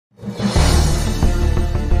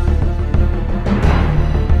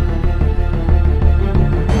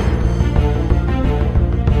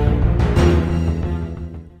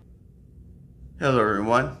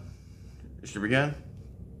everyone, it's Jim again.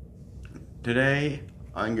 Today,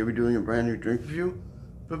 I'm going to be doing a brand new drink review.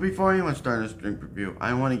 But before I even start this drink review,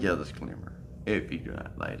 I want to give a disclaimer. If you do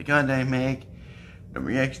not like the content I make, the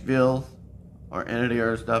reaction videos, or any of the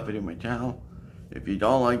other stuff I do on my channel, if you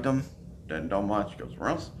don't like them, then don't watch it somewhere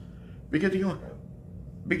else. Because the only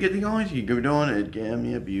thing you can be doing is give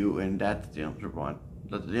me a view, and that's the honest truth.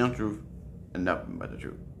 That's the honest truth, and nothing but the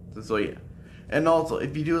truth. So yeah. And also,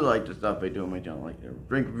 if you do like the stuff I do on my channel, like the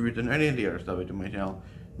drink reviews and any of the other stuff I do on my channel,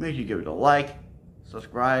 make sure you give it a like,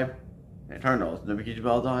 subscribe, and turn those notification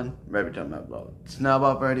bells on every time I upload. It's now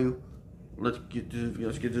about ready. Let's get this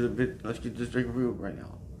drink review right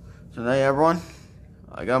now. So now, everyone,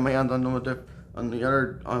 I got my hands on one of the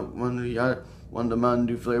Mountain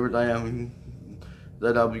Dew flavors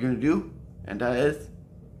that I was gonna do, and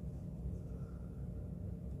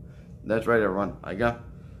that's right, everyone.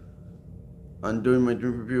 I'm doing my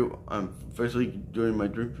drink review. I'm officially doing my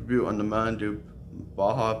drink review on the Mountain Dew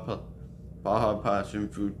Baja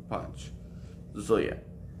Passionfruit Punch. So yeah.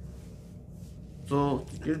 I'm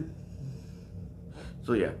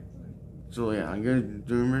gonna be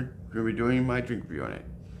doing my drink review on it.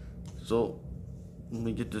 So let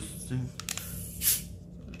me get this thing.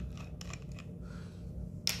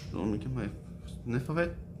 So let me get my sniff of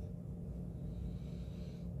it.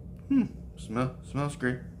 Smells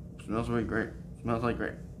great. Smells really great. Smells like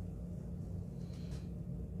great.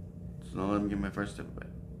 So now let me get my first sip of it.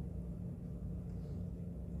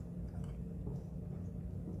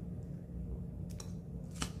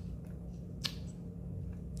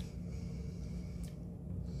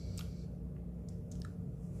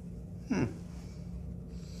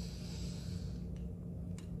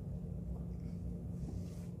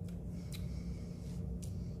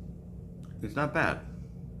 It's not bad.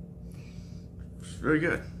 It's very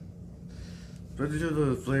good. Especially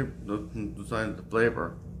the flavor, the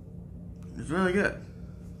flavor. It's really good.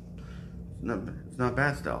 It's not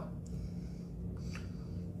bad still.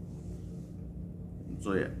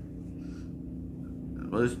 So yeah.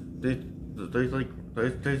 Well, it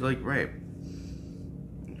tastes like grape.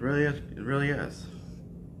 It really is. It really is.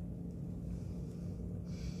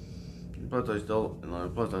 Plus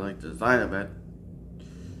I like the design of it.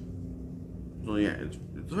 So yeah, it's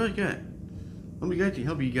really good. Hope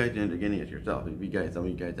you guys end up getting it yourself. Some of you guys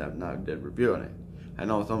have not did review on it. I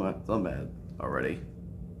know some have already.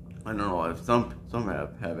 I don't know if some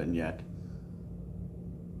haven't yet.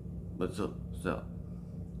 But still. So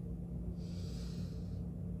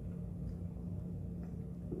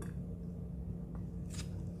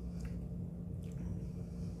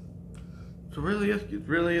it really is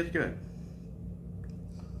good.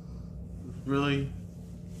 It's really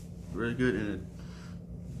good, and it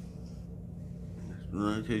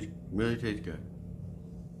really tastes good.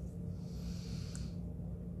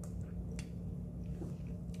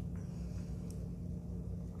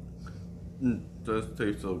 It does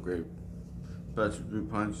taste so great. Passionfruit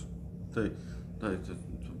punch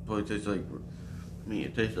probably tastes like,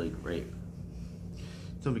 it tastes like grape.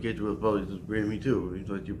 Some of you guys will probably disagree with me too.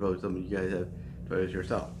 Some of you guys have tried it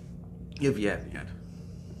yourself, if you haven't yet.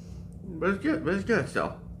 But it's good.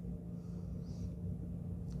 Still.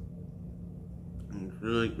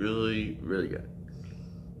 It's really good.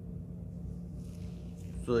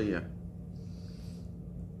 So yeah.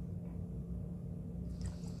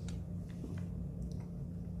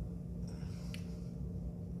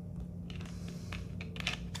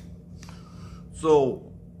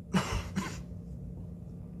 So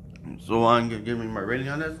I'm gonna give me my rating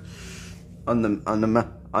on this, on the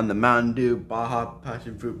Mountain Dew Baja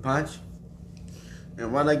Passionfruit Punch.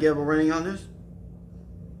 And what I give a rating on this,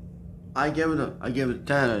 I give it a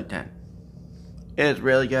 10 out of 10. It's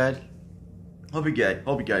really good. Hope you guys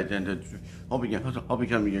some of you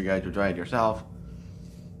guys will try it yourself.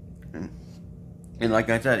 And like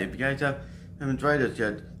I said, if you guys haven't tried this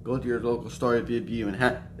yet, go to your local store if they've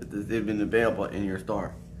been available in your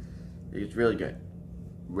store. It's really good.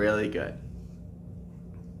 Really good.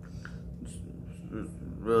 It's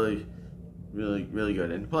really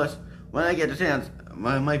good. And plus, when I get the chance,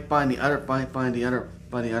 I might find the other one,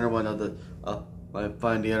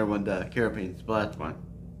 the Caribbean Splash one.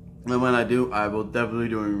 And when I do, I will definitely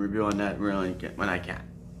do a review on that when I can.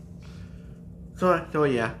 So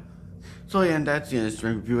yeah. And that's the end of this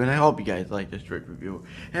drink review, and I hope you guys like this drink review,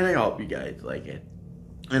 and I hope you guys like it,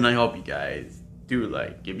 and I hope you guys do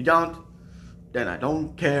like. If you don't, then I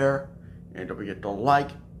don't care, and don't forget to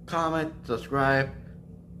like, comment, subscribe,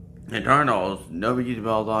 and turn those notification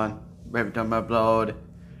bells on every time I upload,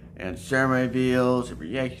 and share my videos,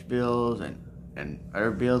 reaction videos, and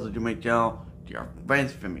other videos that you may tell to your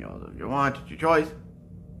friends, family, if you want, it's your choice.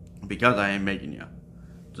 because I am making you.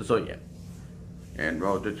 So yeah. And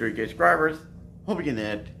road to 3K subscribers. Hope we can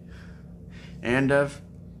hit. And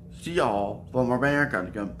see y'all for more banger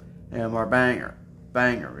content and more banger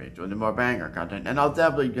videos and more banger content. And I'll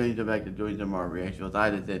definitely get back to doing some more reactions. I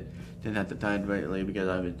just didn't have the time lately because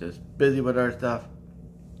I was just busy with other stuff.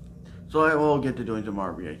 So I will get to doing some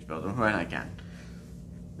more reactions when I can.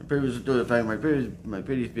 My previous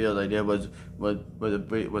video I did was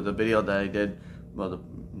a video that I did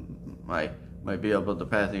my video about the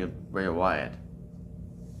passing of Ray Wyatt.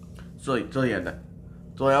 So yeah,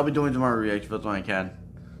 so I'll be doing some more reactions when I can.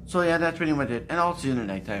 So yeah, that's pretty much it, and I'll see you in the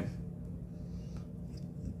next time.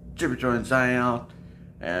 Chipper Jordan signing out.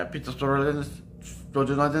 Pizza Store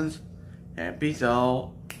Legends, and peace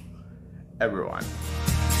out, everyone.